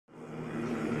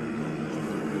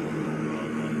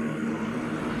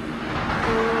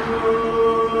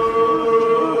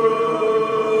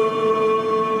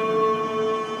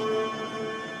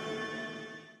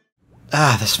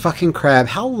Ah, this fucking crab.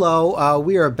 Hello,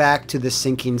 we are back to the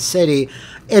sinking city.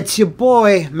 It's your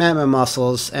boy,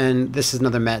 McMuscles, and this is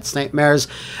another Matt's Nightmares,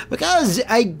 because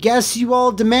I guess you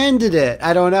all demanded it.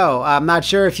 I don't know. I'm not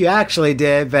sure if you actually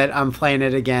did, but I'm playing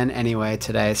it again anyway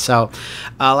today. So,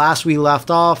 last we left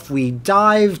off, we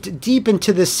dived deep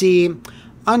into the sea,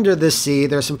 under the sea.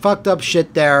 There's some fucked up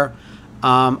shit there.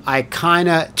 I kind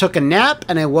of took a nap,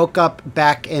 and I woke up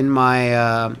back in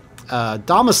my...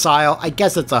 domicile. I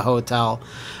guess it's a hotel.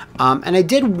 And I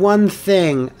did one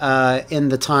thing in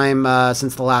the time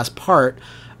since the last part.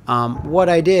 What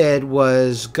I did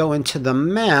was go into the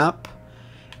map,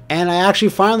 and I actually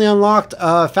finally unlocked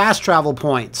fast travel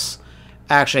points.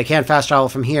 Actually, I can't fast travel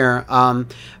from here,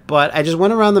 but I just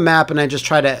went around the map and I just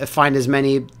tried to find as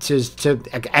many to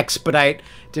expedite.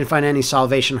 Didn't find any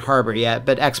Salvation Harbor yet,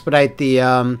 but expedite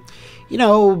the you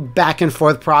know, back and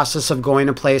forth process of going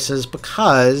to places,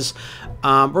 because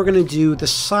we're going to do the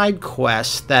side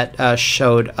quest that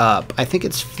showed up. I think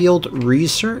it's field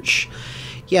research.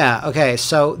 Yeah, okay,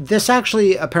 so this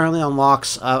actually apparently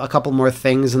unlocks a couple more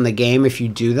things in the game if you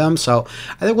do them. So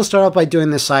I think we'll start off by doing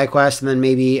the side quest and then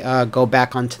maybe go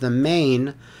back onto the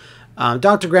main.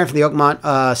 Dr. Grant from the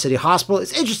Oakmont City Hospital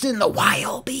is interested in the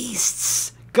wild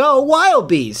beasts. Go wild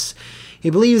beasts! He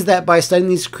believes that by studying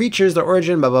these creatures, their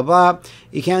origin, blah, blah, blah,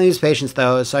 you can't lose patience,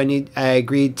 though, so I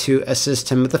agreed to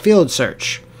assist him with the field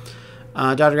search.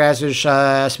 Dr. Grant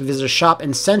has to visit a shop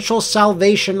in Central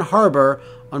Salvation Harbor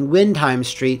on Windheim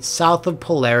Street, south of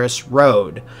Polaris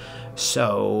Road.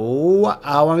 So,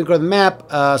 when we go to the map,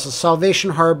 so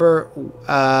Salvation Harbor,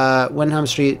 Windheim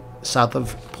Street, south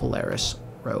of Polaris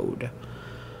Road.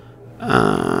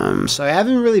 So I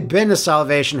haven't really been to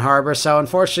Salvation Harbor, so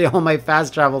unfortunately all my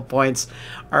fast travel points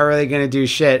are really going to do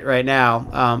shit right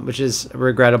now, which is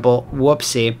regrettable.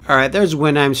 Whoopsie. Alright, there's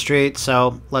Windheim Street,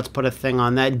 so let's put a thing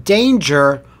on that.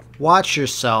 Danger! Watch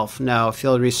yourself. No,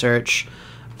 field research.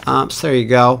 So there you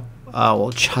go.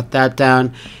 We'll shut that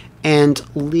down and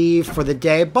leave for the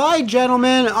day. Bye,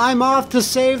 gentlemen! I'm off to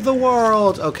save the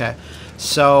world! Okay.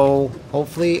 So,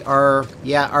 hopefully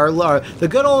the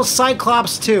good old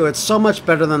Cyclops 2. It's so much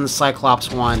better than the Cyclops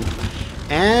 1.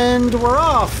 And we're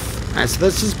off! Alright, so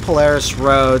this is Polaris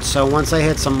Road. So once I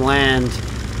hit some land,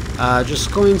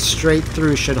 just going straight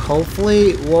through should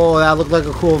hopefully... Whoa, that looked like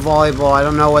a cool volleyball. I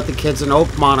don't know what the kids in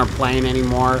Oakmont are playing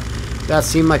anymore. That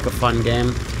seemed like a fun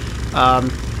game.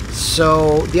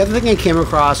 So, the other thing I came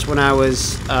across when I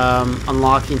was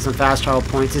unlocking some fast travel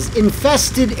points is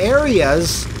infested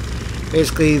areas.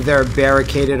 Basically, they're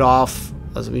barricaded off.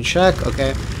 Let me check.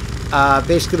 Okay.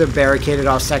 Basically, they're barricaded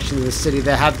off sections of the city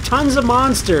that have tons of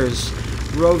monsters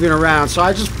roving around. So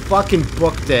I just fucking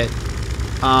booked it.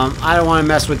 I don't want to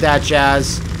mess with that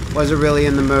jazz. Wasn't really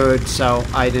in the mood, so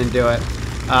I didn't do it.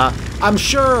 I'm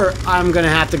sure I'm gonna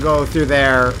have to go through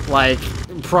there like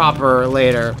proper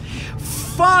later.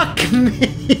 Fuck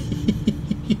me!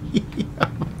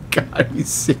 Oh my god, are you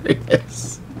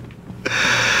serious?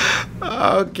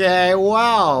 Okay,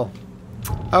 wow.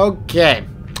 Okay.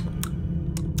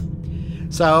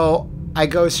 So, I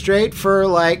go straight for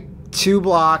like 2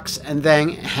 blocks and then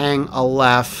hang a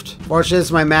left. Fortunately,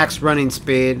 it's my max running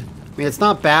speed. I mean, it's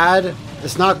not bad.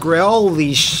 It's not great.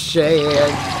 Holy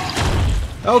shit.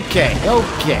 Okay,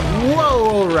 okay.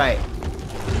 Whoa, alright.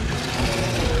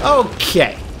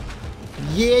 Okay.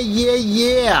 Yeah, yeah,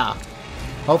 yeah.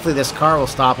 Hopefully this car will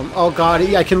stop him. Oh god,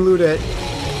 I can loot it.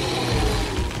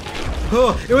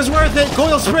 Oh, it was worth it!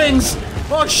 Coil springs!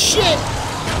 Oh shit!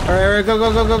 Alright, go,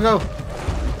 go, go, go, go.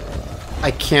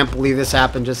 I can't believe this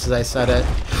happened just as I said it.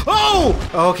 Oh!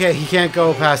 Okay, he can't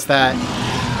go past that.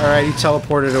 Alright, he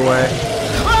teleported away.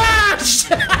 Ah!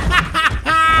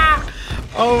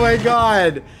 Oh my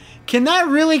god. Can that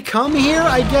really come here?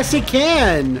 I guess it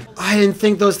can. I didn't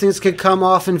think those things could come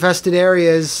off infested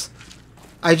areas.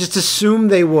 I just assumed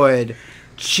they would.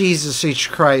 Jesus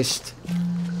H. Christ.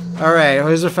 Alright,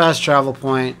 here's a fast travel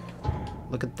point.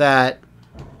 Look at that.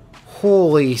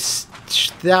 Holy...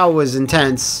 that was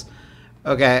intense.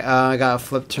 Okay, I got a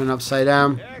flip turn upside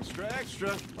down. Extra,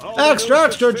 extra. Extra,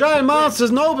 extra! Giant monsters!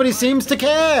 Nobody seems to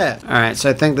care! Alright, so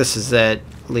I think this is it.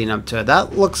 Leading up to it.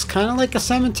 That looks kind of like a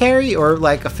cemetery, or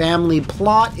like a family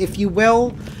plot, if you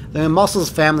will. The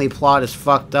Muscles family plot is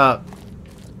fucked up.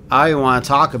 I don't even want to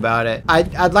talk about it.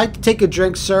 I'd like to take a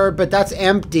drink, sir, but that's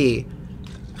empty.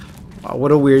 Wow,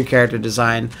 what a weird character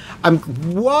design.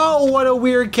 Whoa, what a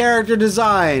weird character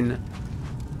design.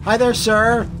 Hi there,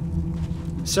 sir.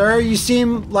 Sir, you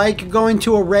seem like you're going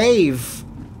to a rave.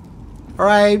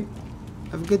 Alright.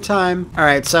 Have a good time.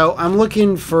 Alright, so I'm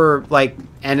looking for, like,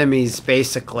 enemies,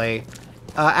 basically.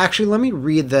 Actually, let me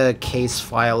read the case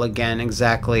file again,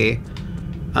 exactly.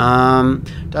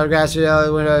 Dr. Grass,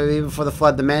 even before the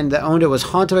flood, the man that owned it was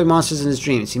haunted by monsters in his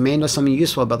dreams. He may know something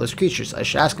useful about those creatures. I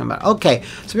should ask him about it. Okay,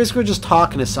 so basically we're just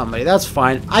talking to somebody. That's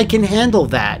fine. I can handle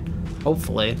that.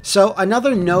 Hopefully. So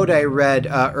another note I read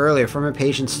earlier from a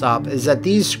patient stop is that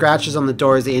these scratches on the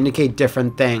doors, they indicate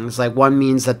different things. Like one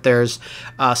means that there's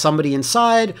somebody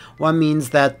inside. One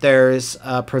means that there's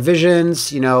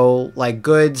provisions, you know, like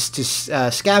goods to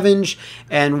scavenge.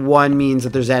 And one means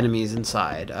that there's enemies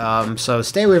inside. So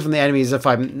stay away from the enemies if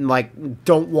I'm like,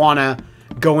 don't want to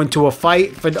go into a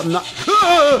fight. But I'm not...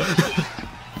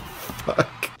 Fuck.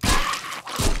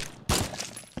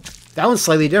 That one's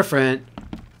slightly different.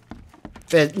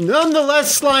 But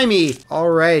nonetheless slimy.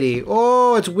 Alrighty.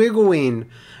 Oh, it's wiggling.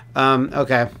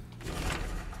 Okay.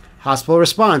 Hospital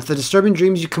response. The disturbing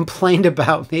dreams you complained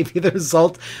about may be the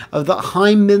result of the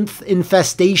Hyminth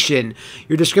infestation.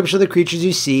 Your description of the creatures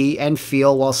you see and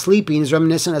feel while sleeping is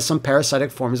reminiscent of some parasitic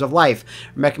forms of life.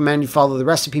 I recommend you follow the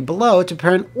recipe below to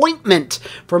prepare an ointment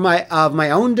for my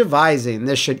own devising.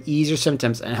 This should ease your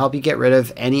symptoms and help you get rid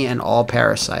of any and all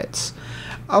parasites.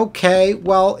 Okay,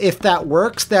 well, if that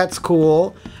works, that's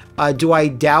cool. Do I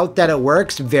doubt that it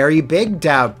works? Very big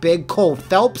doubt. Big Cole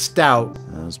Phelps doubt.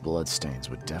 Those bloodstains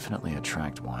would definitely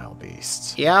attract wild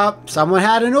beasts. Yep, someone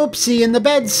had an oopsie in the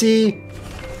bedsea.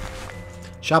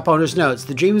 Shop owner's notes.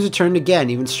 The dreams returned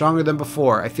again, even stronger than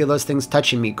before. I feel those things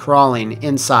touching me, crawling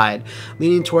inside,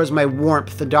 leaning towards my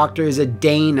warmth. The doctor is a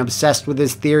Dane, obsessed with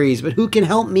his theories, but who can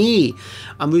help me?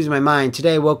 I'm losing my mind.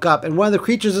 Today I woke up, and one of the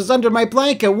creatures is under my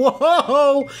blanket.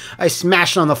 Whoa! I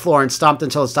smashed on the floor and stomped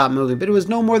until it stopped moving, but it was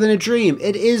no more than a dream.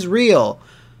 It is real.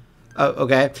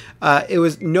 Okay. It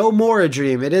was no more a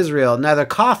dream. It is real. Neither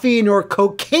coffee nor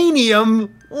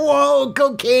cocainium. Whoa,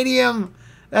 cocainium!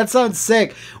 That sounds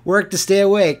sick. Work to stay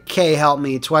awake. Kay, help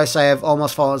me. Twice I have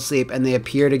almost fallen asleep, and they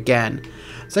appeared again.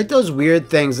 It's like those weird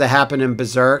things that happen in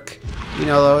Berserk. You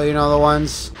know the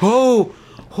ones? Oh,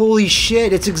 holy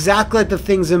shit. It's exactly like the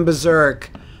things in Berserk.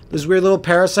 Those weird little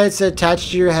parasites that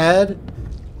attach to your head.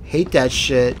 Hate that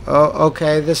shit. Oh,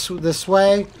 okay. This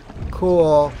way?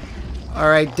 Cool.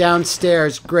 Alright,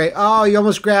 downstairs. Great. Oh, you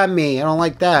almost grabbed me. I don't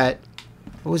like that.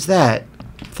 What was that?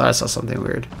 Thought I saw something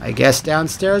weird. I guess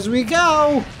downstairs we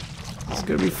go. It's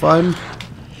gonna be fun.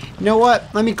 You know what?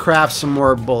 Let me craft some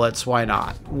more bullets. Why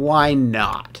not? Why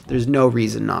not? There's no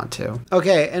reason not to.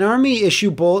 Okay, an Army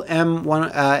issue bolt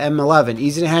M11.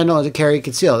 Easy to handle and to carry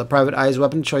concealed. The private eye's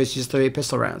weapon choice uses 38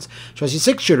 pistol rounds. Choice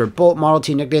 6-shooter. Bolt Model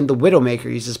T nicknamed the Widowmaker.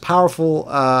 Uses powerful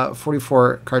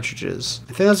 44 cartridges.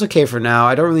 I think that's okay for now.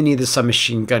 I don't really need the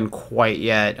submachine gun quite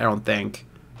yet. I don't think.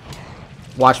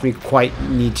 Watch me quite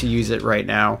need to use it right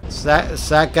now. So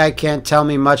that guy can't tell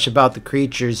me much about the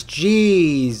creatures.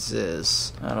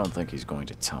 Jesus. I don't think he's going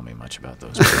to tell me much about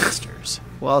those monsters.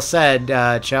 Well said,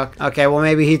 Chuck. Okay, well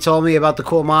maybe he told me about the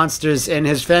cool monsters in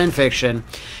his fan fiction.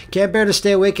 Can't bear to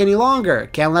stay awake any longer.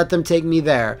 Can't let them take me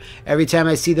there. Every time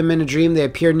I see them in a dream, they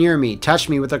appear near me, touch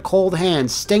me with their cold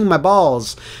hands, sting my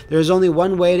balls. There is only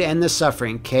one way to end this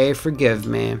suffering. Kay, forgive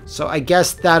me. So I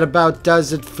guess that about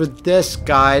does it for this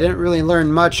guy. I didn't really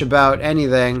learn much about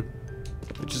anything,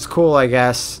 which is cool, I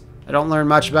guess. I don't learn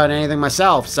much about anything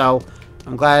myself, so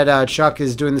I'm glad Chuck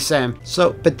is doing the same.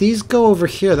 So, but these go over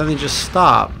here, then they just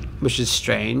stop, which is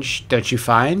strange, don't you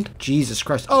find? Jesus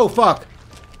Christ. Oh, fuck.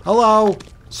 Hello?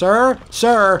 Sir?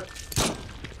 Sir?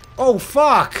 Oh,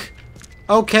 fuck.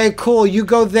 Okay, cool. You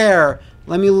go there.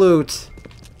 Let me loot.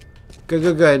 Good,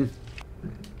 good, good.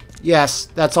 Yes,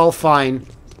 that's all fine.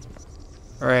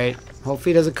 Alright.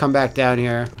 Hopefully he doesn't come back down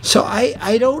here. So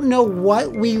I don't know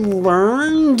what we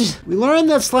learned. We learned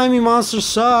that slimy monsters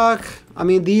suck. I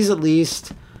mean, these at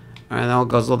least. Alright, that all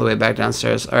goes all the way back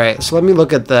downstairs. Alright, so let me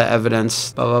look at the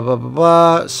evidence. Blah, blah, blah, blah,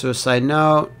 blah. Suicide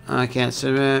note. I can't say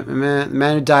it. The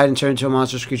man who died and turned into a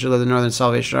monstrous creature lived in the Northern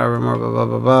Salvation Armor. More, blah, blah,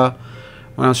 blah, blah.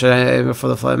 When else should I, before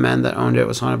the flood, man that owned it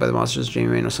was haunted by the monsters,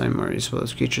 dreaming of something more useful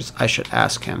those creatures. I should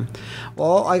ask him.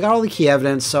 Well, I got all the key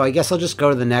evidence, so I guess I'll just go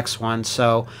to the next one.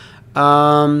 So,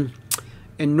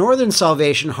 in Northern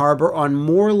Salvation Harbor on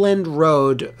Moorland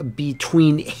Road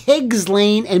between Higgs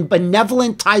Lane and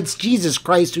Benevolent Tides. Jesus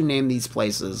Christ, who named these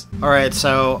places? Alright,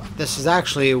 so this is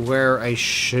actually where I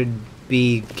should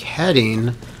be heading.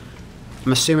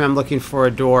 I'm assuming I'm looking for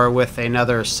a door with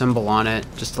another symbol on it,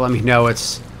 just to let me know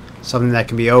it's something that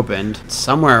can be opened. It's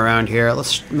somewhere around here.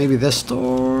 Let's, maybe this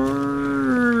door?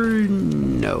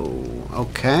 No.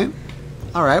 Okay.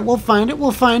 Alright, we'll find it,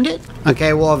 we'll find it.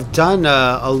 Okay, well I've done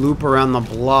a loop around the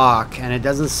block, and it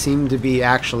doesn't seem to be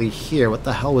actually here. What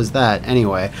the hell was that?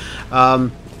 Anyway,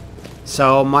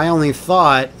 so my only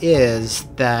thought is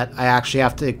that I actually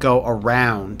have to go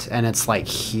around, and it's like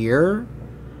here?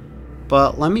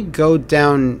 But let me go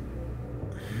down...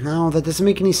 No, that doesn't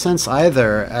make any sense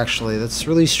either, actually. That's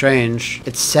really strange.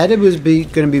 It said it was going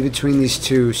to be between these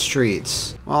two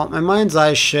streets. Well, my mind's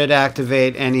eye should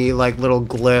activate any, like, little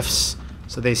glyphs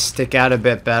so they stick out a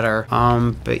bit better.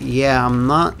 But yeah, I'm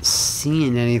not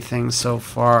seeing anything so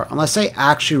far. Unless I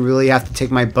actually really have to take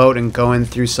my boat and go in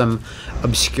through some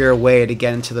obscure way to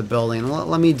get into the building.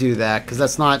 Let me do that, because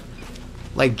that's not,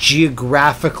 like,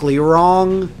 geographically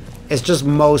wrong. It's just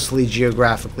mostly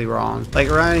geographically wrong. Like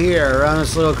around here, around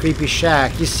this little creepy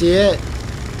shack. You see it?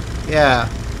 Yeah.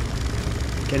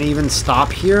 Can I even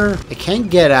stop here? I can't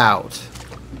get out.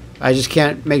 I just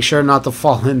can't make sure not to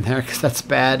fall in there, because that's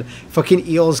bad. Fucking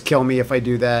eels kill me if I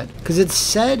do that. Because it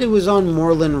said it was on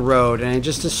Moreland Road, and I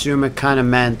just assume it kind of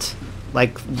meant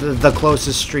like the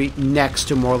closest street next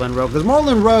to Moreland Road. Because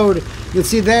Moreland Road, you can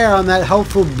see there on that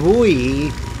helpful buoy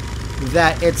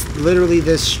that it's literally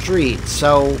this street.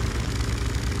 So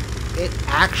it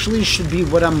actually should be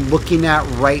what I'm looking at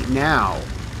right now.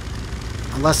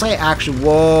 Unless I actually...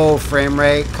 Whoa, frame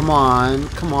rate. Come on.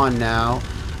 Come on now.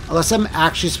 Unless I'm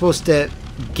actually supposed to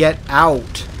get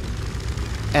out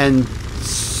and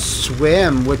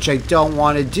swim, which I don't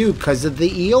want to do because of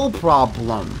the eel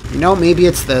problem. You know, maybe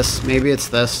it's this. Maybe it's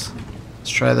this.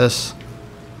 Let's try this.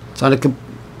 It's on a...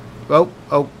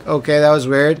 Oh, okay, that was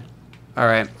weird. All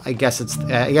right, I guess it's...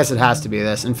 I guess it has to be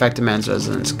this. Infected man's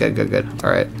residence. Good. All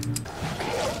right.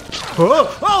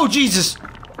 Oh, Jesus!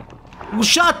 Who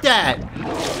shot that?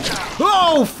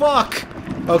 Oh, fuck!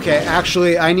 Okay,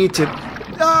 actually, I need to...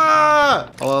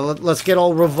 Ah! Oh, let's get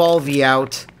all Revolve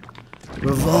out.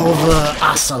 Revolver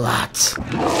Ocelot.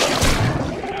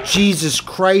 Jesus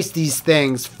Christ, these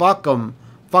things. Fuck them.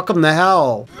 Fuck them to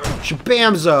hell.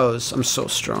 Shabamzos. I'm so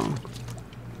strong.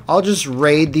 I'll just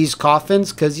raid these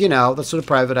coffins, because, you know, that's what a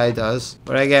private eye does.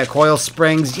 But I get coil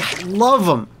springs. Yeah, I love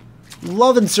them.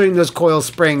 Love inserting those coil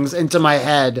springs into my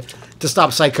head to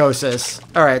stop psychosis.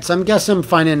 Alright, so I'm guessing I'm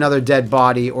finding another dead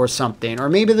body or something. Or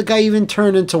maybe the guy even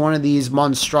turned into one of these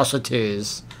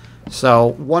monstrosities. So,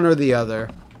 one or the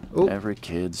other. Ooh. Every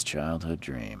kid's childhood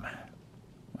dream.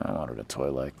 I wanted a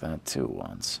toy like that too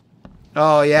once.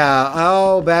 Oh, yeah.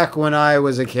 Oh, back when I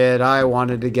was a kid, I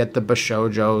wanted to get the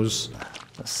Bashojos.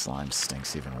 The slime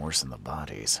stinks even worse than the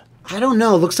bodies. I don't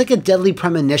know. Looks like a Deadly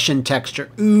Premonition texture.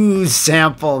 Ooze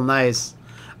sample. Nice.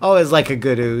 Always like a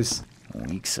good ooze.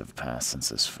 Weeks have passed since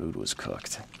this food was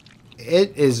cooked.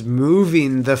 It is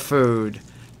moving the food.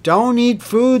 Don't eat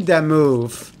food that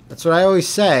move. That's what I always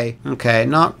say. Okay,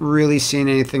 not really seeing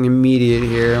anything immediate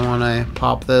here when I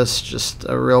pop this. Just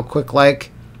a real quick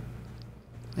like.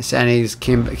 My sanity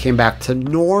came back to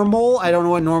normal. I don't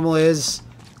know what normal is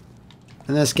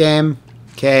in this game.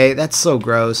 Okay, that's so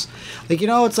gross. Like, you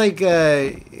know, it's like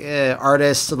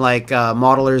artists and like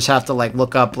modelers have to like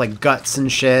look up like guts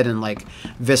and shit and like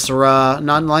viscera,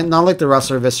 not like the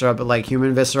wrestler viscera, but like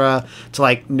human viscera to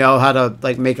like know how to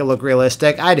like make it look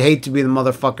realistic. I'd hate to be the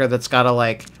motherfucker that's gotta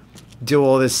like do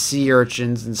all this sea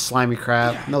urchins and slimy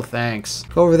crap. No thanks.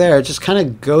 Go over there. It just kind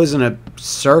of goes in a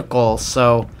circle.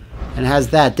 So. And has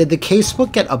that. Did the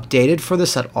casebook get updated for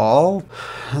this at all?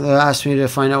 They asked me to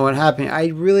find out what happened. I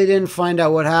really didn't find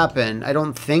out what happened. I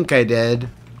don't think I did.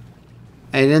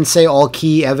 I didn't say all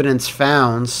key evidence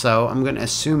found, so I'm going to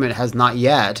assume it has not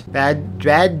yet. Bad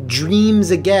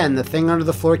dreams again. The thing under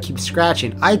the floor keeps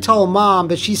scratching. I told Mom,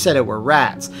 but she said it were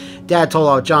rats. Dad told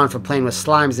out John for playing with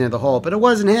slimes near the hole, but it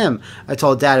wasn't him. I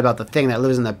told Dad about the thing that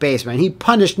lives in the basement. He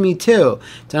punished me too.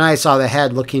 Tonight I saw the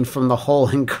head looking from the hole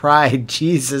and cried.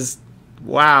 Jesus.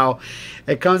 Wow.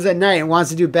 It comes at night and wants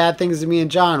to do bad things to me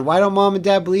and John. Why don't Mom and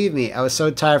Dad believe me? I was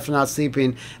so tired from not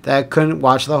sleeping that I couldn't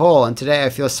watch the hole. And today I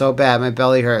feel so bad. My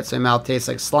belly hurts. My mouth tastes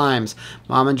like slimes.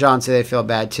 Mom and John say they feel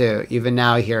bad too. Even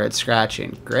now I hear it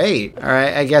scratching. Great.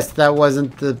 Alright, I guess that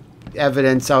wasn't the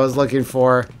evidence I was looking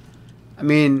for. I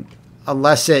mean,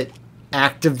 unless it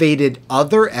activated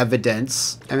other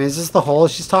evidence. I mean, is this the hole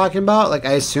she's talking about? Like,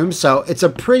 I assume so. It's a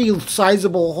pretty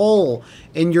sizable hole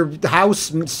in your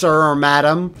house, sir or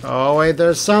madam. Oh, wait,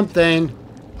 there's something.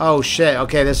 Oh, shit.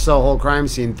 Okay, this is a whole crime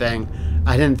scene thing.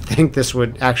 I didn't think this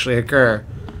would actually occur.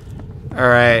 All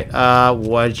right,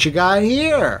 what you got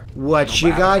here? What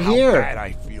you got here? No matter how bad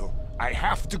I feel, I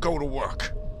have to go to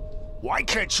work. Why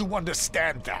can't you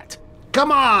understand that?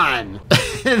 Come on!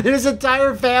 And his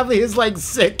entire family is like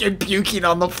sick and puking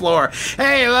on the floor.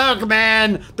 Hey, look,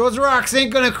 man! Those rocks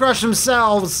ain't gonna crush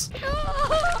themselves!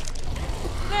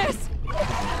 This!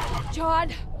 John!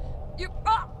 You...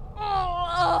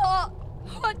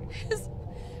 what is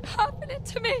happening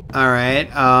to me? Alright,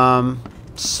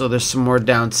 so there's some more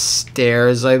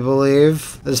downstairs, I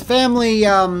believe. This family,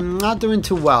 not doing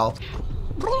too well.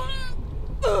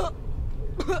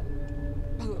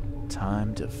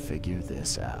 figure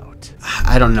this out.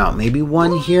 I don't know. Maybe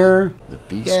one here? The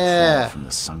beast Yeah. crawled from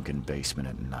the sunken basement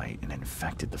at night and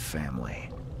infected the family.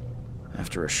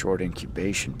 After a short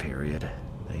incubation period,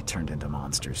 they turned into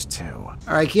monsters too.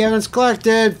 Alright, key evidence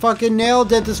collected. Fucking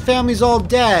nailed it. This family's all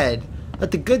dead.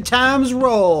 Let the good times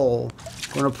roll.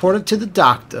 Gonna report it to the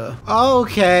doctor. Oh,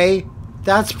 okay.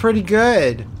 That's pretty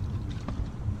good.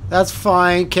 That's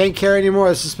fine. Can't carry anymore.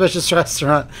 A suspicious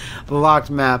restaurant. The locked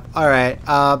map. Alright.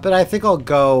 But I think I'll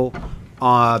go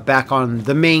back on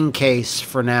the main case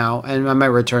for now. And I might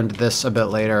return to this a bit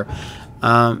later.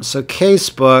 So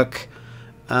casebook.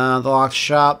 The locked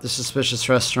shop. The suspicious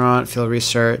restaurant. Field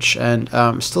research. And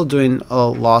still doing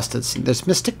Lost at Sea. There's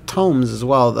Mystic Tomes as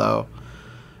well, though.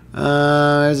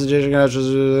 There's a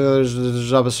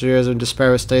job of years in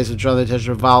despair with states of drawn the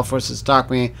attention of vile forces stalk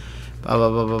me. Blah blah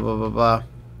blah blah blah blah blah.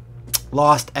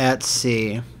 Lost at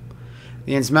Sea.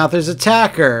 The Innsmouthers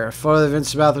attacker. 4 of the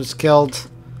Innsmouthers killed.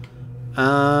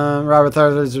 Robert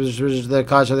Thornton was the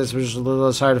cause of this, which was a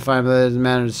little hard to find, but it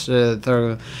managed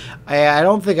to. I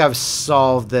don't think I've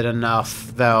solved it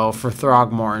enough, though, for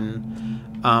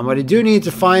Throgmorton. What I do need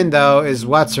to find, though, is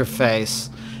what's her face.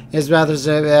 His Mathers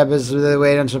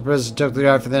waited until Professor took the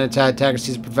yard for the attacker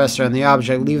sees the Professor and the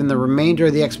object, leaving the remainder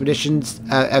of the expedition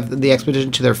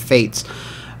to their fates.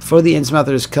 For the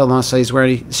Innsmouthers killed also, he's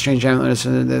wearing strange amulets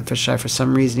and the fish eye. For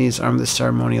some reason, he's armed with a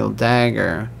ceremonial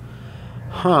dagger.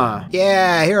 Huh.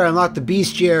 Yeah, here I unlocked the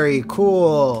bestiary.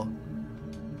 Cool.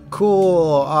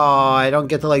 Cool. Oh, I don't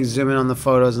get to like zoom in on the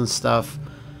photos and stuff.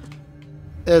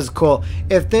 That's cool.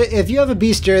 If you have a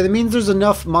bestiary, that means there's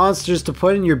enough monsters to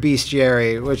put in your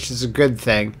bestiary, which is a good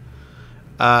thing.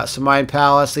 So Mind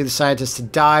Palace, leave the scientists to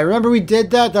die. Remember we did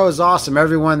that? That was awesome.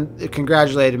 Everyone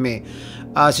congratulated me.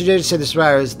 So Jay just said the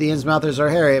survivors, the Innsmouthers are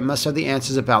hairy. It must have the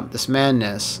answers about this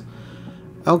madness.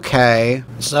 Okay.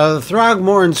 So the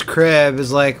Throgmorton's crib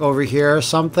is like over here or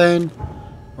something.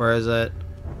 Where is it?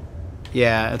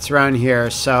 Yeah, it's around here.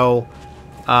 So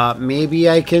maybe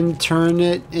I can turn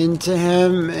it into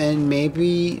him and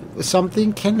maybe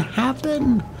something can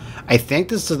happen. I think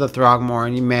this is the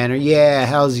Throgmorton manor. Yeah,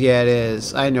 hells yeah it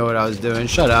is. I know what I was doing.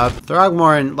 Shut up.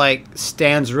 Throgmorton like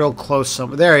stands real close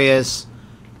somewhere. There he is.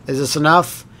 Is this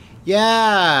enough?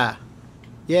 Yeah.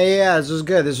 Yeah, this was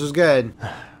good. This was good.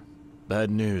 Bad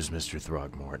news, Mr.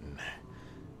 Throgmorton.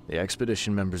 The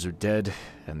expedition members are dead,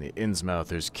 and the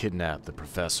Innsmouthers kidnapped the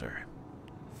professor.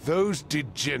 Those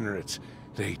degenerates.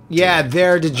 Yeah,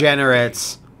 they're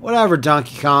degenerates. Whatever,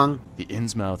 Donkey Kong. The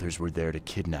Innsmouthers were there to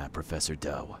kidnap Professor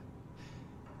Doe.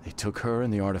 They took her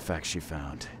and the artifacts she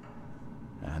found,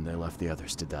 and they left the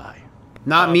others to die.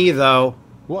 Not me, though.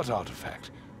 What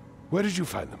artifact? Where did you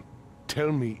find them?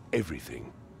 Tell me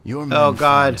everything. Your men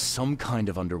found some kind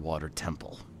of underwater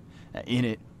temple. In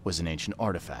it was an ancient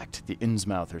artifact. The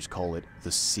Innsmouthers call it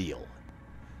the Seal.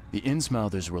 The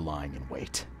Innsmouthers were lying in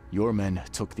wait. Your men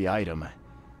took the item,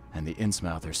 and the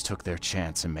Innsmouthers took their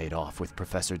chance and made off with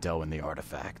Professor Doe and the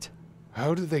artifact.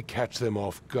 How did they catch them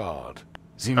off guard?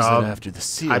 Seems that after the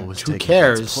Seal was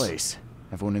taken its place,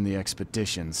 everyone in the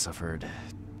expedition suffered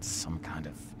some kind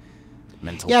of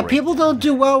mental breakdown. People don't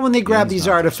do well when they grab these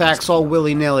artifacts all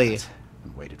willy-nilly.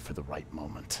 And waited for the right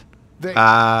moment.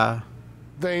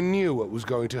 They knew what was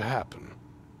going to happen.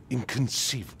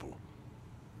 Inconceivable.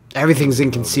 Everything's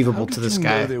inconceivable to this guy.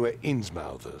 How did you know they were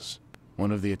Innsmouthers?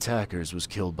 One of the attackers was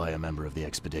killed by a member of the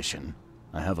expedition.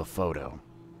 I have a photo.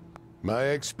 My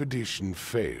expedition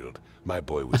failed. My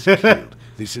boy was killed.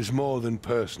 This is more than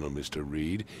personal, Mr.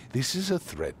 Reed. This is a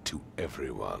threat to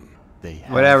everyone. They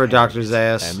have whatever, Dr.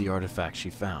 Zayas. And the artifact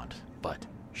she found, but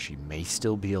she may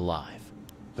still be alive.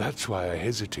 That's why I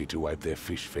hesitate to wipe their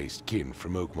fish-faced kin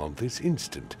from Oakmont this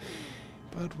instant.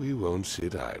 But we won't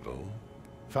sit idle.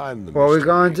 Find them. What are we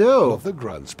gonna do? Not the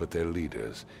grunts, but their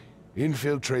leaders.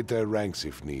 Infiltrate their ranks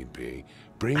if need be.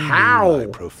 Bring How? me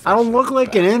my professor I don't look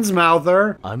like an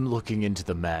Innsmouther. I'm looking into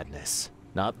the madness,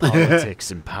 not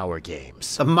politics and power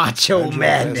games. The macho and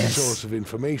madness. Your best source of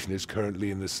information is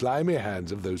currently in the slimy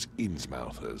hands of those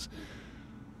Innsmouthers.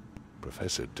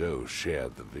 Professor Doe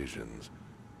shared the visions.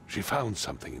 She found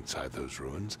something inside those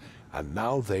ruins, and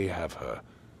now they have her.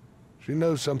 She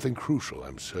knows something crucial,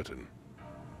 I'm certain.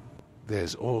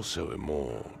 There's also a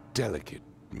more delicate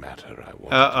matter I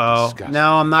want to discuss.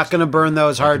 No, I'm not gonna burn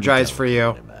those hard drives for you.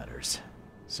 It matters.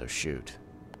 So shoot.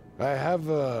 I have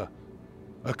a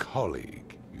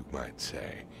colleague, you might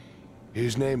say.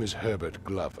 His name is Herbert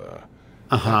Glover.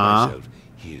 Like myself,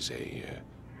 he is a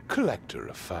collector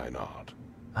of fine art.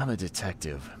 I'm a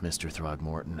detective, Mr.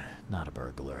 Throgmorton, not a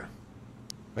burglar.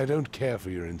 I don't care for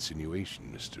your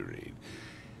insinuation, Mr. Reed.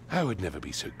 I would never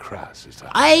be so crass as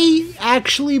to... I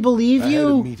actually believe I had a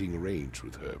you. meeting arranged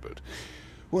with Herbert.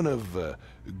 One of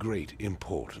great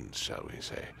importance, shall we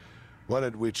say. One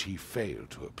at which he failed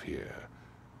to appear.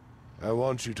 I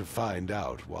want you to find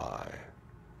out why.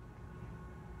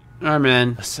 I'm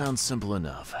in. That sounds simple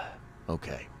enough.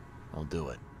 Okay, I'll do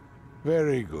it.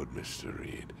 Very good, Mr.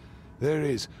 Reed. There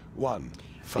is one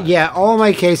final Yeah, all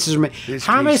my cases remain. This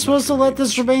How am I case supposed to must let remain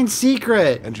this remain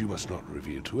secret? and you must not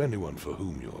reveal to anyone for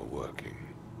whom you are working.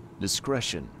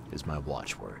 Discretion is my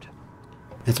watchword.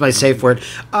 It's my safe word.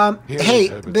 Here Hey, is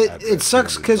Herbert's but it address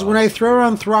sucks and because when I throw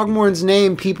around Throgmorton's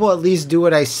name, people at least do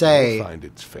what I I say. find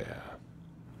it's fair.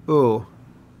 Ooh.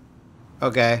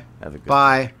 Okay. Have a good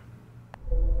Bye.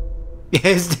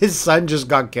 His son just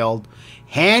got killed.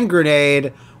 Hand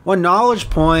grenade. One knowledge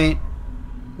point.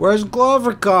 Where's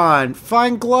Glover gone?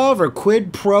 Find Glover.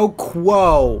 Quid pro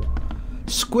quo.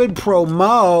 Squid pro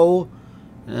mo.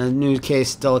 New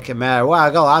case, delicate matter. Wow,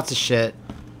 I got lots of shit.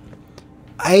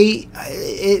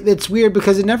 It's weird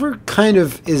because it never kind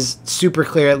of is super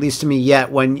clear, at least to me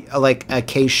yet, when like a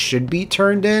case should be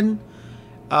turned in.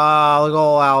 Look at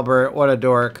old Albert. What a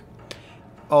dork.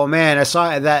 Oh man, I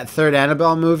saw that third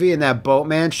Annabelle movie and that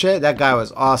boatman shit. That guy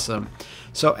was awesome.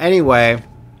 So anyway,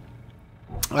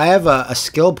 I have a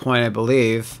skill point, I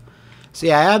believe. So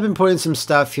yeah, I have been putting some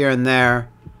stuff here and there.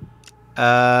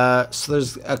 So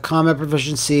there's a combat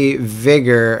proficiency,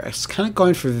 vigor. It's kind of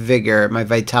going for vigor. My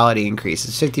vitality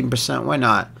increases 15%. Why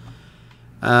not?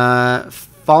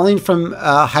 Falling from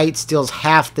heights deals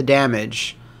half the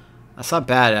damage. That's not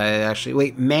bad, actually.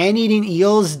 Wait, man-eating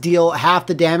eels deal half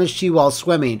the damage to you while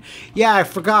swimming. Yeah, I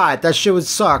forgot. That shit would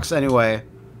sucks. Anyway,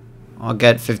 I'll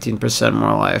get 15%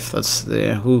 more life. That's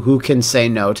the who can say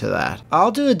no to that.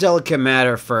 I'll do the delicate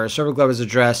matter first. Herbert Glover's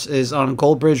address is on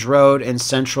Goldbridge Road in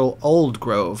central Old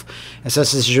Grove. It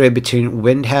says it's situated between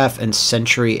Windhalf and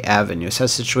Century Avenue. It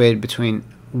says situated between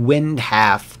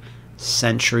Windhalf,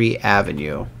 Century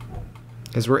Avenue.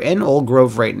 Because we're in Old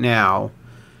Grove right now.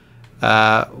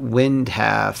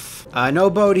 Windhalf.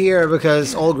 No boat here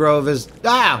because Old Grove is...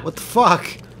 Ah! What the fuck?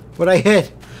 What'd I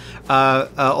hit?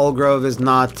 Old Grove is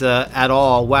not at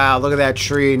all. Wow, look at that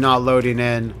tree not loading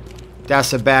in.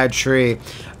 That's a bad tree.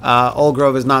 Old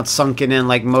Grove is not sunken in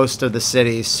like most of the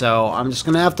cities, so I'm just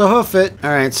going to have to hoof it.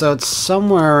 Alright, so it's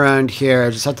somewhere around here.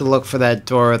 I just have to look for that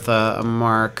door with a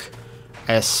mark,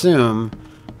 I assume.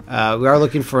 We are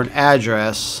looking for an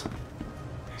address.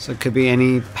 So it could be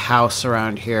any house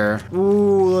around here.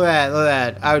 Ooh, look at that, look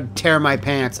at that. I would tear my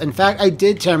pants. In fact, I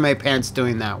did tear my pants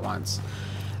doing that once.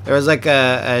 There was like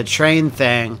a train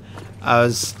thing. I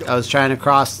was trying to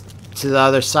cross to the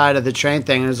other side of the train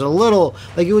thing. And it was a little,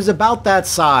 like it was about that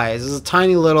size. It was a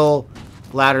tiny little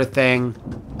ladder thing.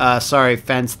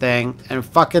 Fence thing. And it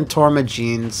fucking tore my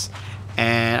jeans.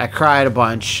 And I cried a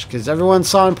bunch because everyone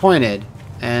saw and pointed.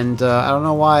 And I don't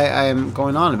know why I am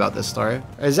going on about this story.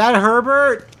 Is that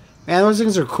Herbert? Man, those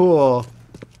things are cool.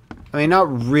 I mean,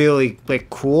 not really,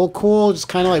 like, cool, just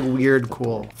kind of, like, weird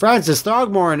cool. Francis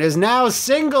Throgmorton is now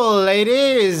single,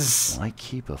 ladies! I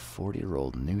keep a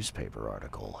 40-year-old newspaper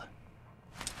article.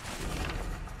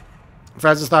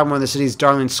 Francis Throgmorton, the city's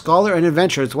darling scholar and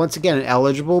adventurer, is once again an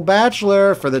eligible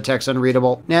bachelor for the text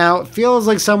unreadable. Now, it feels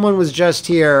like someone was just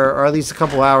here, or at least a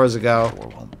couple hours ago.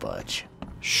 Door won't budge.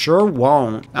 Sure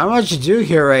won't. Not much to do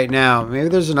here right now. Maybe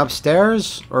there's an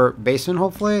upstairs, or basement,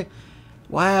 hopefully.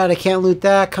 What? I can't loot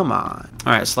that? Come on.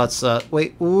 Alright, so let's,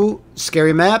 wait, ooh,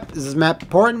 scary map. Is this map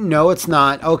important? No, it's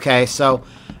not. Okay, so,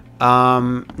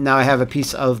 now I have a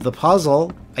piece of the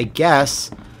puzzle, I guess.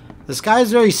 This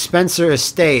guy's very Spencer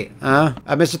Estate, huh?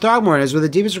 Mr. Throgmorton, it is with the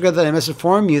deepest regret that I must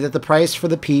inform you that the price for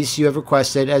the piece you have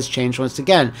requested has changed once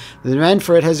again. The demand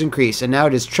for it has increased, and now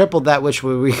it is tripled that which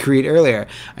we agreed earlier.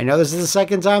 I know this is the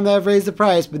second time that I've raised the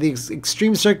price, but the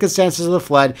extreme circumstances of the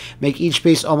flood make each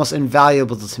piece almost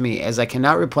invaluable to me, as I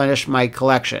cannot replenish my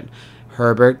collection.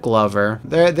 Herbert Glover.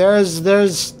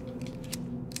 There's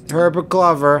Herbert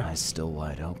Glover. Eyes still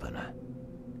wide open.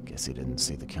 Guess he didn't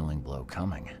see the killing blow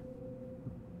coming.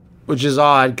 Which is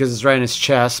odd, because it's right in his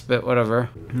chest, but whatever.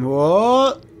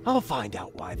 What? I'll find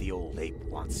out why the old ape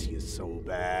wants you so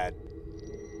bad.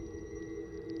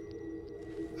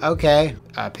 Okay.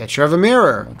 A picture of a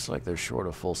mirror. Looks like they're short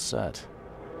a full set.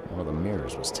 One of the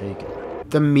mirrors was taken.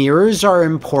 The mirrors are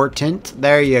important.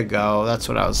 There you go. That's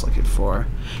what I was looking for.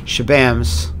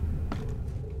 Shabams.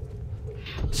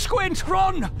 Squint,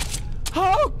 run!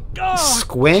 Oh, God!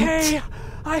 Squint? Hey,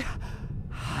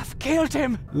 I've killed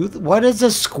him. What is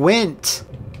a squint?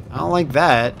 I don't like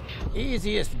that.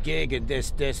 Easiest gig in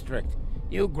this district.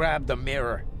 You grab the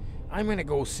mirror. I'm gonna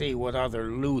go see what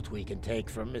other loot we can take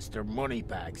from Mr.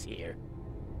 Moneybags here.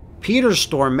 Peter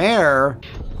Stormare?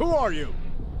 Who are you?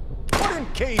 What in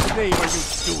K's name are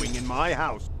you doing in my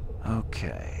house?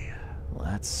 Okay,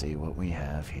 let's see what we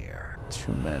have here.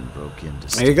 2 men broke into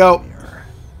There you go. here.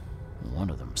 One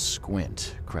of them,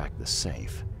 Squint, cracked the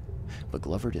safe, but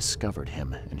Glover discovered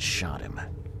him and shot him.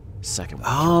 Second one.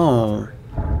 Oh.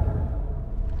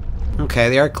 Okay,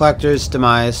 the art collector's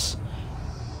demise.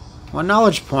 1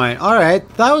 knowledge point. Alright,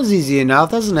 that was easy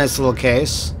enough. That's a nice little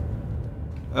case.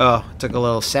 Oh, took a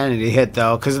little sanity hit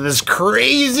though, because of this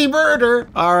crazy murder.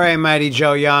 Alright, Mighty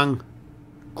Joe Young.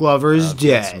 Glover's I've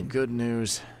got some dead. good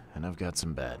news, and I've got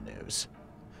some bad news.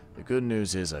 The good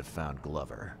news is I've found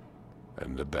Glover.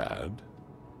 And the bad?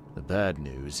 The bad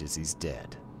news is he's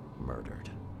dead. Murdered.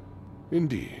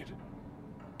 Indeed.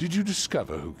 Did you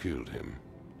discover who killed him?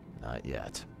 Not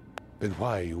yet. Then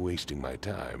why are you wasting my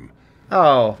time?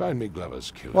 Oh. Find me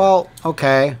Glover's killer. Well,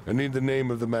 okay. I need the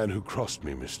name of the man who crossed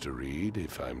me, Mr. Reed,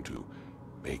 if I'm to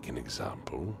make an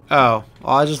example. Oh.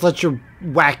 Well, I'll just let your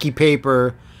wacky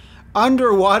paper.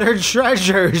 Underwater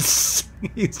treasures.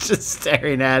 He's just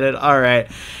staring at it.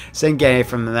 Alright. So didn't get any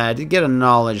from that. I did get a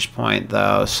knowledge point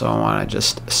though, so I want to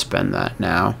just spend that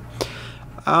now.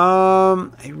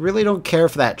 I really don't care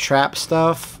for that trap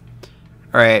stuff.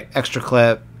 Alright, extra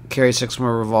clip. Carry 6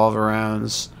 more revolver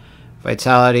rounds.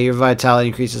 Vitality. Your vitality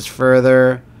increases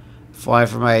further. Fly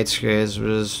for my 8 screws.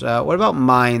 What about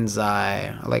Mind's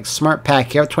Eye? I like Smart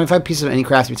Pack. You have 25 pieces of any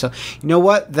crafting. So, you know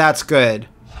what? That's good.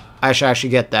 I should actually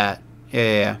get that.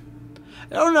 Yeah.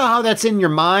 I don't know how that's in your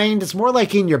mind. It's more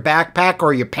like in your backpack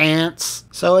or your pants.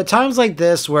 So at times like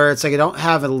this where it's like I don't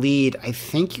have a lead, I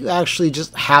think you actually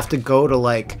just have to go to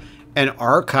like an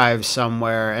archive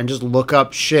somewhere and just look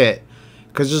up shit.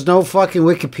 Because there's no fucking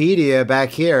Wikipedia back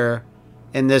here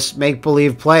in this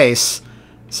make-believe place.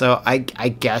 So I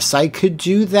guess I could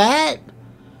do that?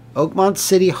 Oakmont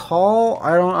City Hall?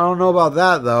 I don't know about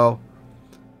that though.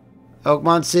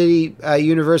 Oakmont City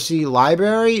University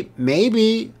Library?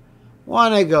 Maybe. Why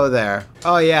don't I go there?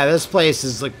 Oh yeah, this place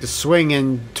is like the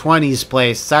swinging 20s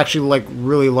place. It's actually like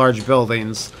really large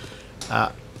buildings.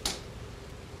 Oh,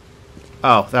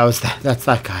 that's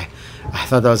that guy. I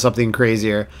thought that was something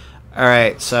crazier.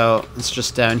 Alright, so it's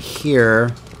just down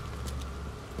here.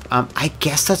 I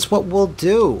guess that's what we'll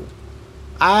do.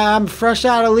 I'm fresh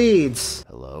out of Leeds.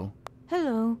 Hello?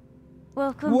 Hello.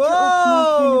 Welcome Whoa! to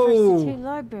Oakmont University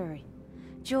Library.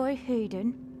 Joy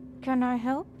Hayden. Can I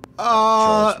help?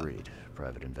 Charles Reed,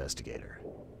 private investigator.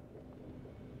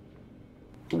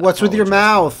 What's with your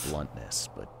Apologize for mouth? bluntness,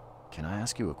 but can I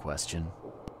ask you a question?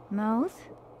 Mouth?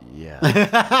 Yeah.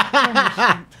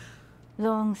 Punishment.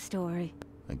 Long story.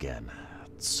 Again,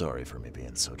 sorry for me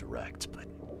being so direct, but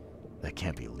that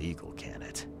can't be legal, can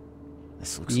it?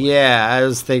 This looks Yeah, I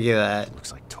was thinking that. like,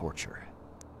 looks like torture.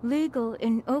 Legal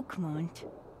in Oakmont.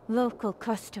 Local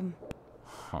custom.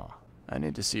 Huh. I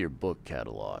need to see your book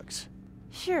catalogs.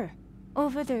 Sure.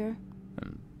 Over there.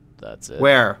 And that's it?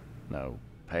 Where? No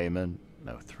payment,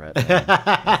 no threat,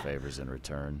 no favors in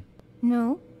return.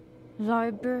 No.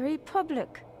 Library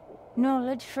public.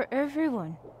 Knowledge for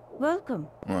everyone. Welcome.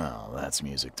 Well, that's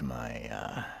music to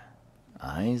my,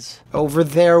 eyes. Over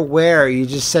there where? You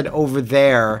just said over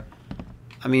there.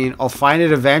 I mean, I'll find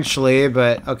it eventually,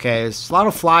 but okay, there's a lot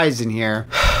of flies in here.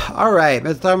 Alright,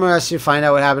 Mr. Timer asks you to find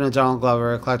out what happened to Donald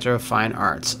Glover, collector of fine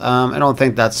arts. I don't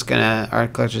think that's gonna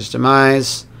art collector's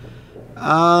demise.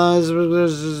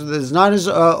 It's not his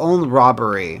own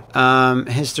robbery.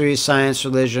 History, science,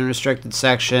 religion, restricted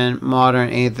section, modern,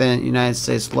 anything, United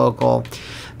States local.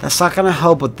 That's not gonna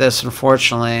help with this,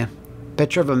 unfortunately.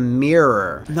 Picture of a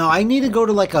mirror. No, I need to go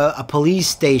to like a police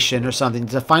station or something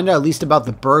to find out at least about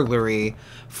the burglary.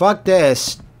 Fuck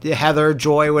this. Heather,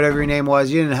 Joy, whatever your name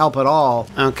was, you didn't help at all.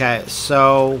 Okay,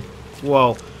 so,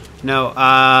 whoa. No,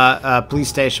 police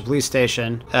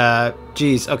station.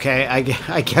 Geez, okay,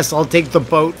 I guess I'll take the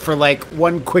boat for like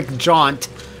one quick jaunt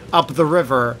up the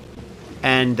river.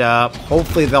 And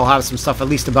hopefully they'll have some stuff at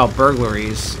least about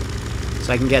burglaries.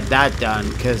 So I can get that done,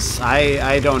 because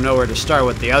I don't know where to start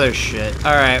with the other shit.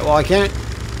 Alright, well I can't...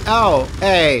 Oh,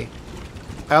 hey.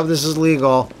 I hope this is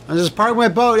legal. I'm just parking my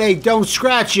boat. Hey, don't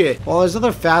scratch it. Well, there's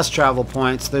other fast travel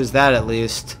points. There's that at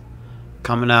least.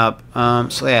 Coming up.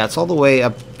 So yeah, it's all the way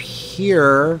up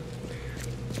here.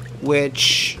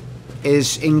 Which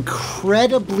is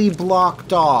incredibly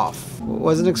blocked off.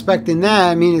 Wasn't expecting that.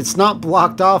 I mean, it's not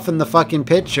blocked off in the fucking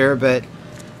picture, but...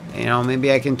 You know,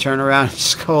 maybe I can turn around and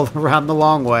just go around the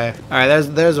long way.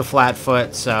 Alright, there's a flat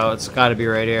foot, so it's gotta be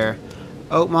right here.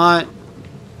 Oakmont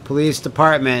Police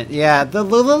Department. Yeah,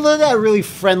 that really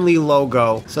friendly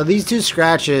logo. So these two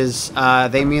scratches,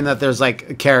 they mean that there's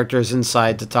like characters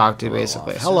inside to talk to,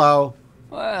 basically. Hello.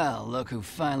 Well, look who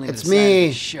finally It's decided me.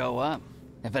 to show up.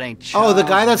 If it ain't Oh, the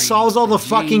guy that Charles solves all the Reed,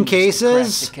 fucking genius to crack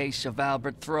cases? The case of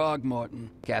Albert Throgmorton.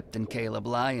 Captain Caleb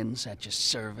Lyons at your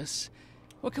service.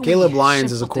 What can Caleb we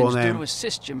Lyons is a cool simpletons do name. to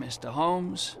assist you, Mr.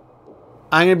 Holmes?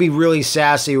 I'm gonna be really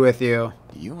sassy with you.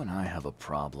 You and I have a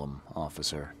problem,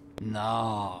 officer.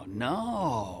 No.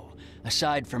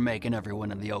 Aside from making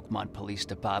everyone in the Oakmont Police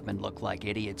Department look like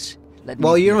idiots. let me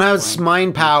Well, you be don't have frank,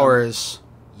 mind powers.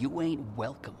 You ain't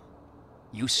welcome.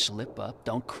 You slip up,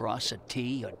 don't cross a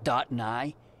T or dot an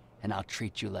I, and I'll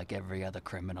treat you like every other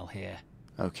criminal here.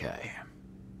 Okay.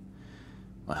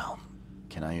 Well,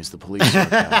 can I use the police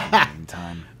archive in the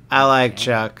meantime? I like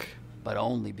Chuck. But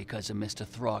only because of Mr.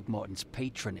 Throgmorton's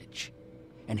patronage.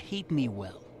 And heed me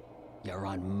well, you're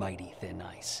on mighty thin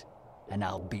ice, and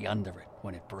I'll be under it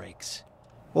when it breaks.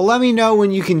 Well, let me know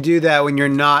when you can do that when you're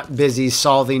not busy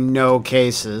solving no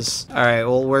cases. Alright,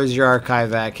 well, where's your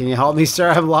archive at? Can you help me, sir?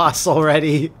 I'm lost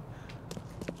already.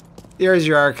 Here's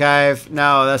your archive.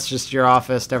 No, that's just your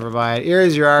office. Never mind.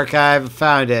 Here's your archive.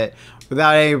 Found it.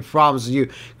 Without any problems with you.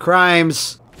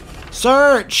 Crimes.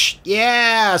 Search.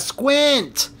 Yeah,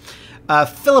 Squint.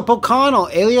 Philip O'Connell,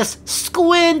 alias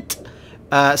Squint.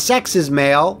 Sex is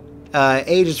male.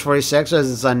 Age is 46,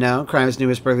 residence unknown. Crimes,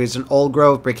 numerous burglaries in Old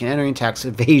Grove, breaking and entering, tax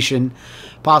evasion.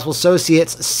 Possible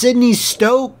associates, Sidney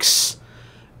Stokes.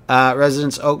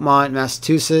 Residence Oakmont,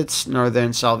 Massachusetts.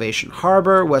 Northern Salvation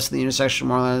Harbor. West of the intersection,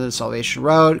 Moreland and Salvation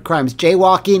Road. Crimes,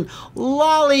 jaywalking,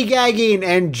 lollygagging,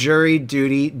 and jury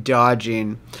duty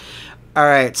dodging.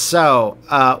 Alright, so,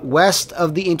 west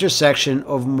of the intersection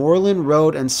of Moreland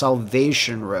Road and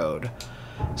Salvation Road.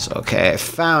 So, okay, I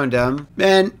found him.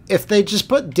 Man, if they just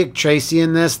put Dick Tracy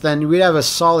in this, then we'd have a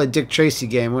solid Dick Tracy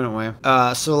game, wouldn't we?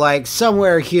 So, like,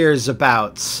 somewhere here's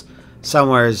abouts.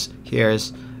 Somewhere's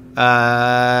here's.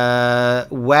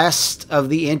 West of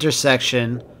the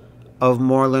intersection of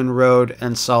Moreland Road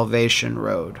and Salvation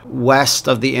Road. West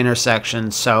of the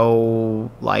intersection,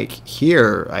 so, like,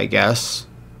 here, I guess.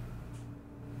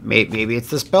 Maybe it's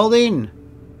this building?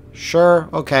 Sure,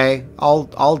 okay.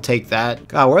 I'll take that.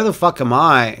 God, where the fuck am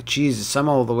I? Jesus, I'm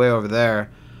all the way over there.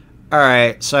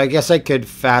 Alright, so I guess I could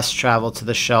fast travel to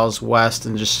the Shells West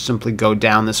and just simply go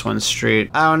down this one street.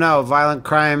 I don't know. Violent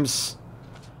crimes.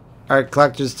 Art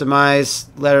collector's demise.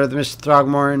 Letter of Mr.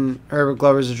 Throgmorton. Herbert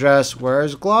Glover's address.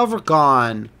 Where's Glover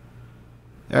gone?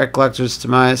 Art collector's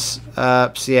demise.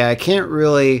 So yeah, I can't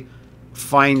really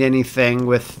find anything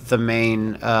with the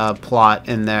main plot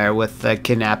in there with the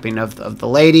kidnapping of the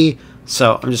lady,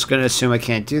 so I'm just gonna assume I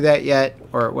can't do that yet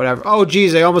or whatever. Oh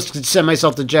geez, I almost sent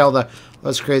myself to jail.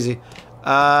 That's crazy.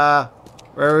 Where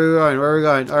are we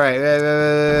going? All right,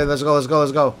 let's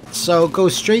go. So go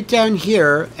straight down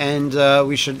here, and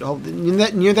we should hold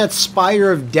near that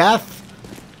spire of death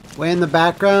way in the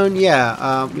background.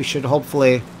 Yeah, we should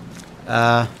hopefully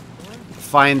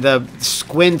find the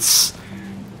Squint's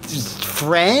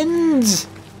friend?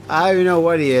 I don't even know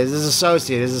what he is. His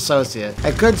associate.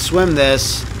 I could swim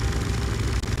this.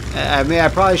 I mean, I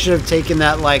probably should have taken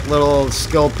that, like, little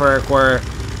skill perk where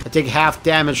I take half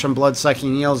damage from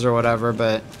blood-sucking eels or whatever,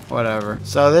 but whatever.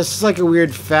 So this is like a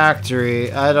weird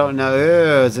factory. I don't know.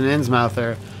 Ew, it's an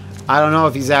Innsmouther. I don't know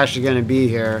if he's actually going to be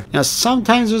here. Now,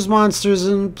 sometimes there's monsters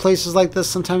in places like this.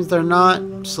 Sometimes they're not.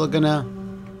 I'm still gonna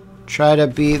try to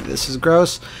be... This is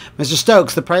gross. Mr.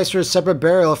 Stokes, the price for a separate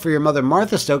burial for your mother,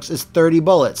 Martha Stokes, is 30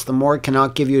 bullets. The morgue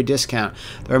cannot give you a discount.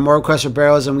 There are more requests for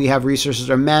burials than we have resources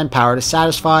or manpower to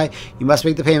satisfy. You must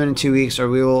make the payment in 2 weeks or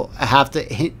we will have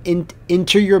to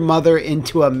enter your mother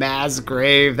into a mass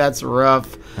grave. That's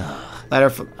rough. Letter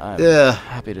from... I'm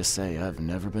happy to say I've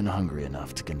never been hungry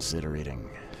enough to consider eating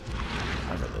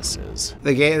whatever this is.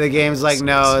 The game's like,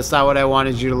 no, it's not what I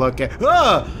wanted you to look at.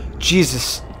 Oh!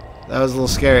 Jesus. That was a little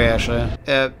scary, actually.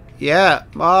 Yeah.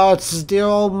 Oh, it's his dear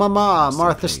old mama,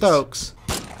 Martha Stokes.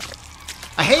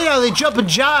 I hate how they jump and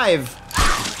jive.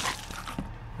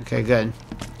 Okay, good.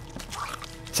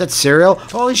 Is that cereal?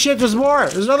 Holy shit, there's more.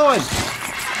 There's another one.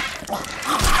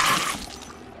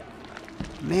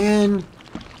 Man.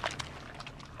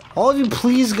 All of you,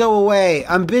 please go away.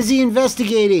 I'm busy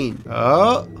investigating.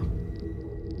 Oh.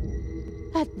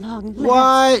 At long last,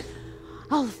 What?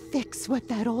 I'll fix what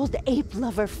that old ape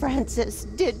lover Francis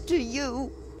did to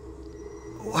you.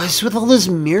 What's with all this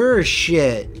mirror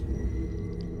shit?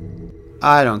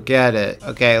 I don't get it.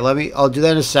 Okay, I'll do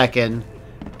that in a second.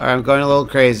 Alright, I'm going a little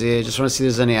crazy. I just want to see if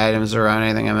there's any items around,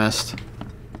 anything I missed.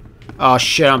 Oh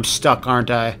shit, I'm stuck,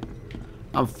 aren't I?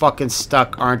 I'm fucking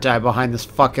stuck, aren't I, behind this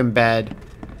fucking bed.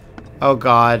 Oh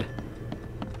god.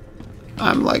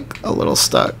 I'm like a little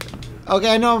stuck.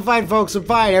 Okay, no, I'm fine, folks. I'm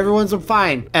fine. I'm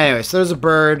fine. Anyway, so there's a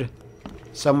bird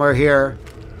somewhere here.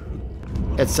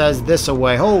 It says this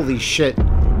away. Holy shit.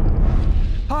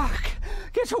 Fuck!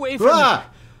 Get away from Ah!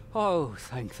 me! Oh,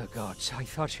 thank the gods. I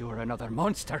thought you were another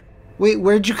monster. Wait,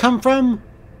 where'd you come from?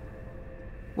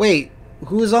 Wait,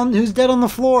 who's dead on the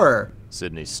floor?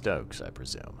 Sidney Stokes, I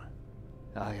presume.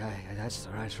 Aye, that's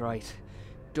right.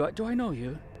 Do I know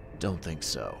you? Don't think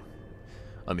so.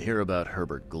 I'm here about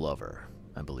Herbert Glover.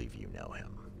 I believe you know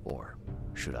him. Or,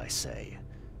 should I say,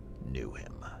 knew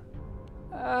him.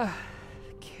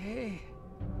 Okay.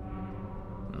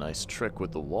 Nice trick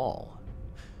with the wall.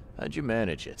 How'd you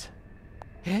manage it?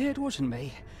 It wasn't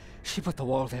me. She put the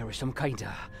wall there with some kind of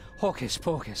hocus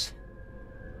pocus.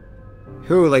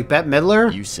 Who, like Bette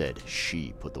Midler? You said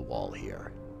she put the wall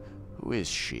here. Who is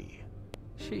she?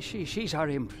 She's our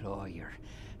employer.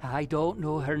 I don't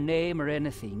know her name or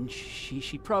anything.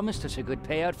 She promised us a good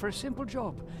payout for a simple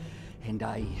job. And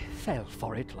I fell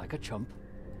for it like a chump.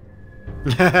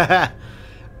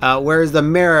 Where's the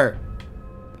mirror?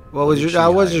 What was your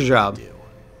job?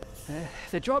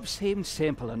 The job seemed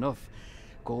simple enough.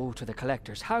 Go to the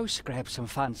collector's house, grab some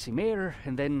fancy mirror,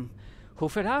 and then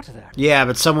hoof it out of there. Yeah,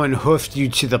 but someone hoofed you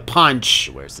to the punch.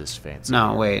 So where's this fancy No,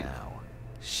 mirror wait. now?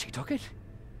 She took it.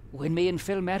 When me and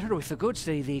Phil met her with the goods,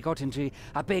 they got into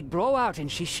a big blowout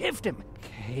and she shivved him.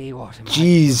 Okay, what am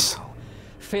Jeez. I?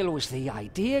 Phil was the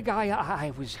idea guy.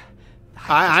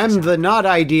 I'm the not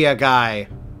idea guy.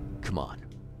 Come on,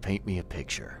 paint me a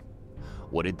picture.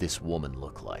 What did this woman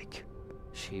look like?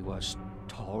 She was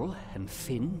tall and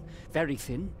thin, very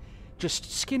thin,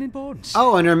 just skin and bones.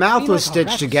 Oh, and her mouth was Like a stitched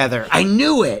rat. together. I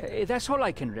knew it. That's all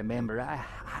I can remember.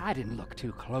 I didn't look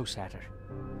too close at her.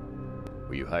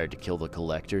 Were you hired to kill the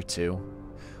collector, too?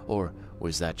 Or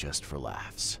was that just for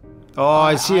laughs? Oh,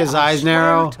 I see his eyes swear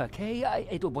narrow. it, okay?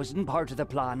 It wasn't part of the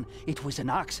plan. It was an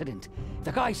accident.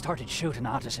 The guy started shooting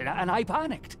at us, and I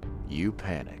panicked. You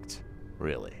panicked?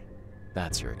 Really?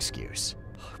 That's your excuse?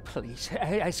 Please,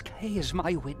 SK is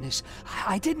my witness.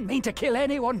 I didn't mean to kill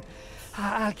anyone.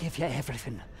 I'll give you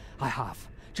everything. I have.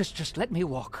 Just let me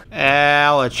walk.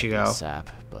 I'll let you go. Sap,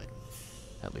 but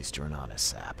at least you're an honest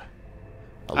sap.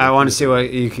 I want to see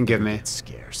what you can give me. It's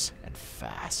scarce and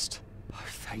fast. Oh,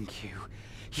 thank you.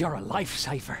 You're a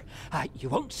lifesaver. You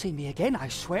won't see me again, I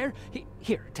swear.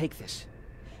 Here, take this.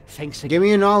 Thanks again. Give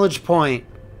me a knowledge point.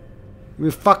 Give me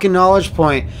a fucking knowledge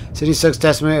point. Sidney Stokes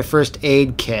testimony at first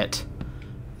aid kit.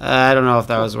 I don't know if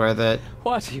that was worth it.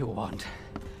 What do you want?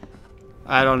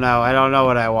 I don't know. I don't know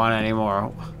what I want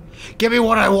anymore. Give me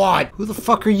what I want! Who the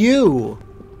fuck are you?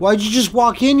 Why'd you just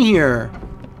walk in here?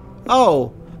 Oh,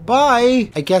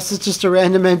 bye! I guess it's just a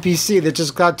random NPC that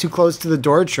just got too close to the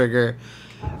door trigger.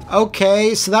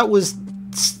 Okay, so that was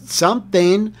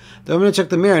something. The woman who took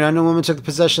the mirror. An unknown woman took the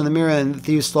possession of the mirror and the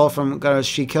thief stole from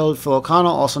she killed Phil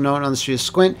O'Connell, also known on the street as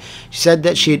Squint. She said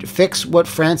that she'd fix what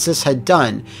Francis had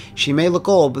done. She may look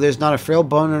old, but there's not a frail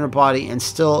bone in her body and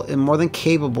still more than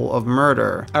capable of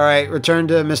murder. Alright, return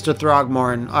to Mr.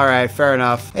 Throgmorton. Alright, fair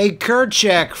enough. Hey,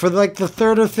 Kerchak, for like the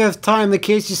third or fifth time, the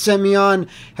case you sent me on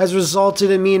has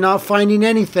resulted in me not finding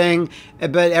anything,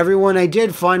 but everyone I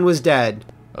did find was dead.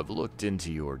 I've looked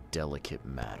into your delicate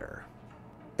matter.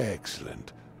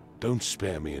 Excellent. Don't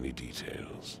spare me any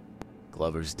details.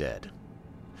 Glover's dead.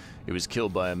 He was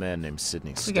killed by a man named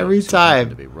Sidney Stokes, like every who happened time.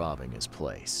 to be robbing his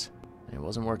place. And he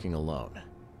wasn't working alone.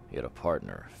 He had a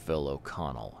partner, Phil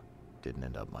O'Connell. Didn't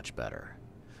end up much better.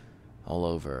 All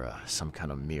over some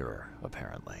kind of mirror,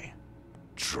 apparently.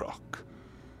 Truck.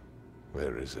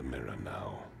 Where is the mirror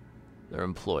now? Their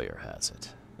employer has it.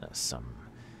 Some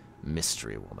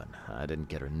mystery woman. I didn't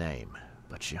get her name,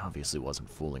 but she obviously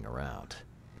wasn't fooling around.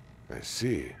 I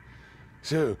see.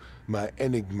 So, my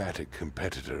enigmatic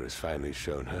competitor has finally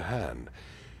shown her hand.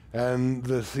 And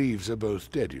the thieves are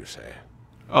both dead, you say?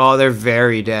 Oh, they're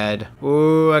very dead.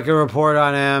 Ooh, I can report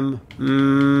on him.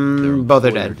 Their Both are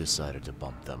employer dead. decided to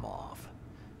bump them off.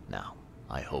 Now,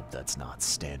 I hope that's not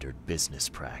standard business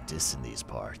practice in these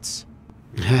parts.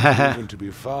 Proven to be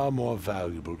far more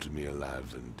valuable to me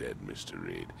alive than dead, Mr.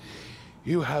 Reed.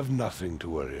 You have nothing to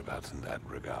worry about in that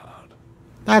regard.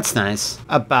 That's nice.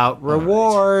 About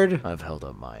reward. Right. I've held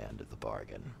up my end of the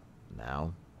bargain.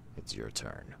 Now, it's your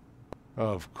turn.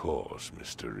 Of course,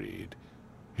 Mr. Reed.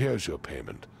 Here's your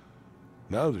payment.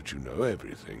 Now that you know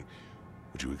everything,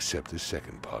 would you accept the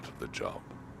second part of the job?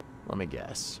 Let me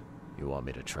guess. You want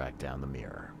me to track down the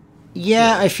mirror?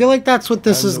 Yeah, I feel like that's what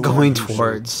this And is the one going who so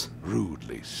towards.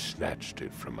 rudely snatched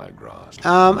it from my grasp.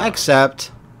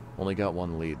 Accept. Only got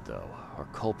one lead, though. Our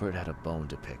culprit had a bone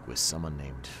to pick with someone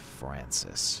named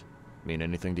Francis. Mean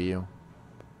anything to you?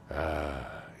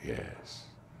 Ah, yes.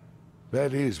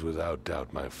 That is without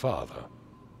doubt my father,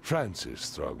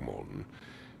 Francis Throgmorton.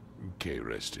 May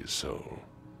rest his soul.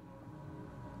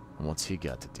 And what's he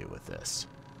got to do with this?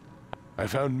 I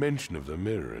found mention of the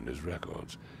mirror in his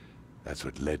records. That's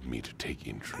what led me to take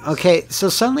interest. Okay, so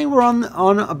suddenly we're on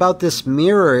about this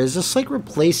mirror. Is this like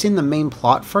replacing the main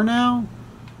plot for now?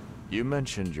 You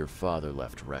mentioned your father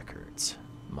left records.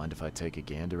 Mind if I take a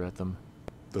gander at them?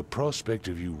 The prospect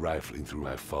of you rifling through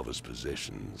my father's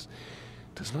possessions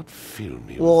does not fill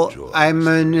me with joy. Well, I'm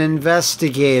an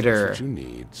investigator. If that's what you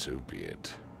need, so be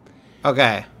it.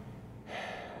 Okay.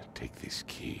 Take this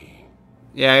key.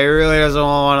 Yeah, he really doesn't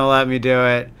want to let me do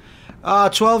it.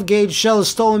 12 gauge shell,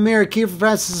 stolen mirror, key for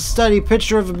Francis' study,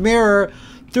 picture of a mirror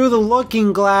through the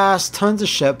looking glass, tons of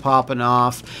shit popping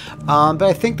off. But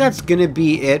I think that's gonna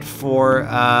be it for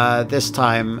this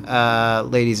time,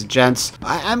 ladies and gents.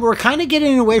 We're kind of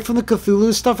getting away from the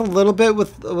Cthulhu stuff a little bit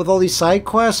with all these side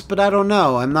quests, but I don't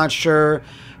know. I'm not sure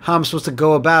how I'm supposed to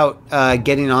go about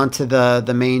getting onto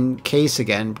the main case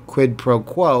again, quid pro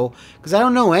quo, because I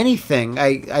don't know anything.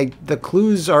 The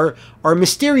clues are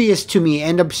mysterious to me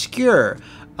and obscure.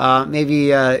 Maybe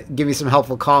give me some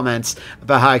helpful comments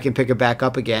about how I can pick it back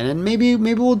up again, and maybe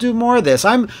we'll do more of this.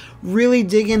 I'm really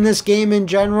digging this game in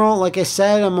general. Like I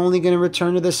said, I'm only going to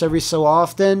return to this every so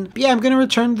often. But yeah, I'm going to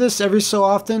return to this every so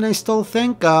often, I still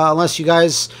think, unless you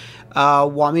guys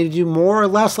want me to do more or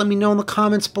less. Let me know in the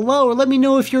comments below, or let me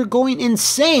know if you're going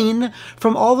insane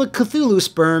from all the Cthulhu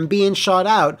sperm being shot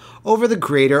out over the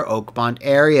greater Oakmont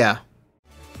area.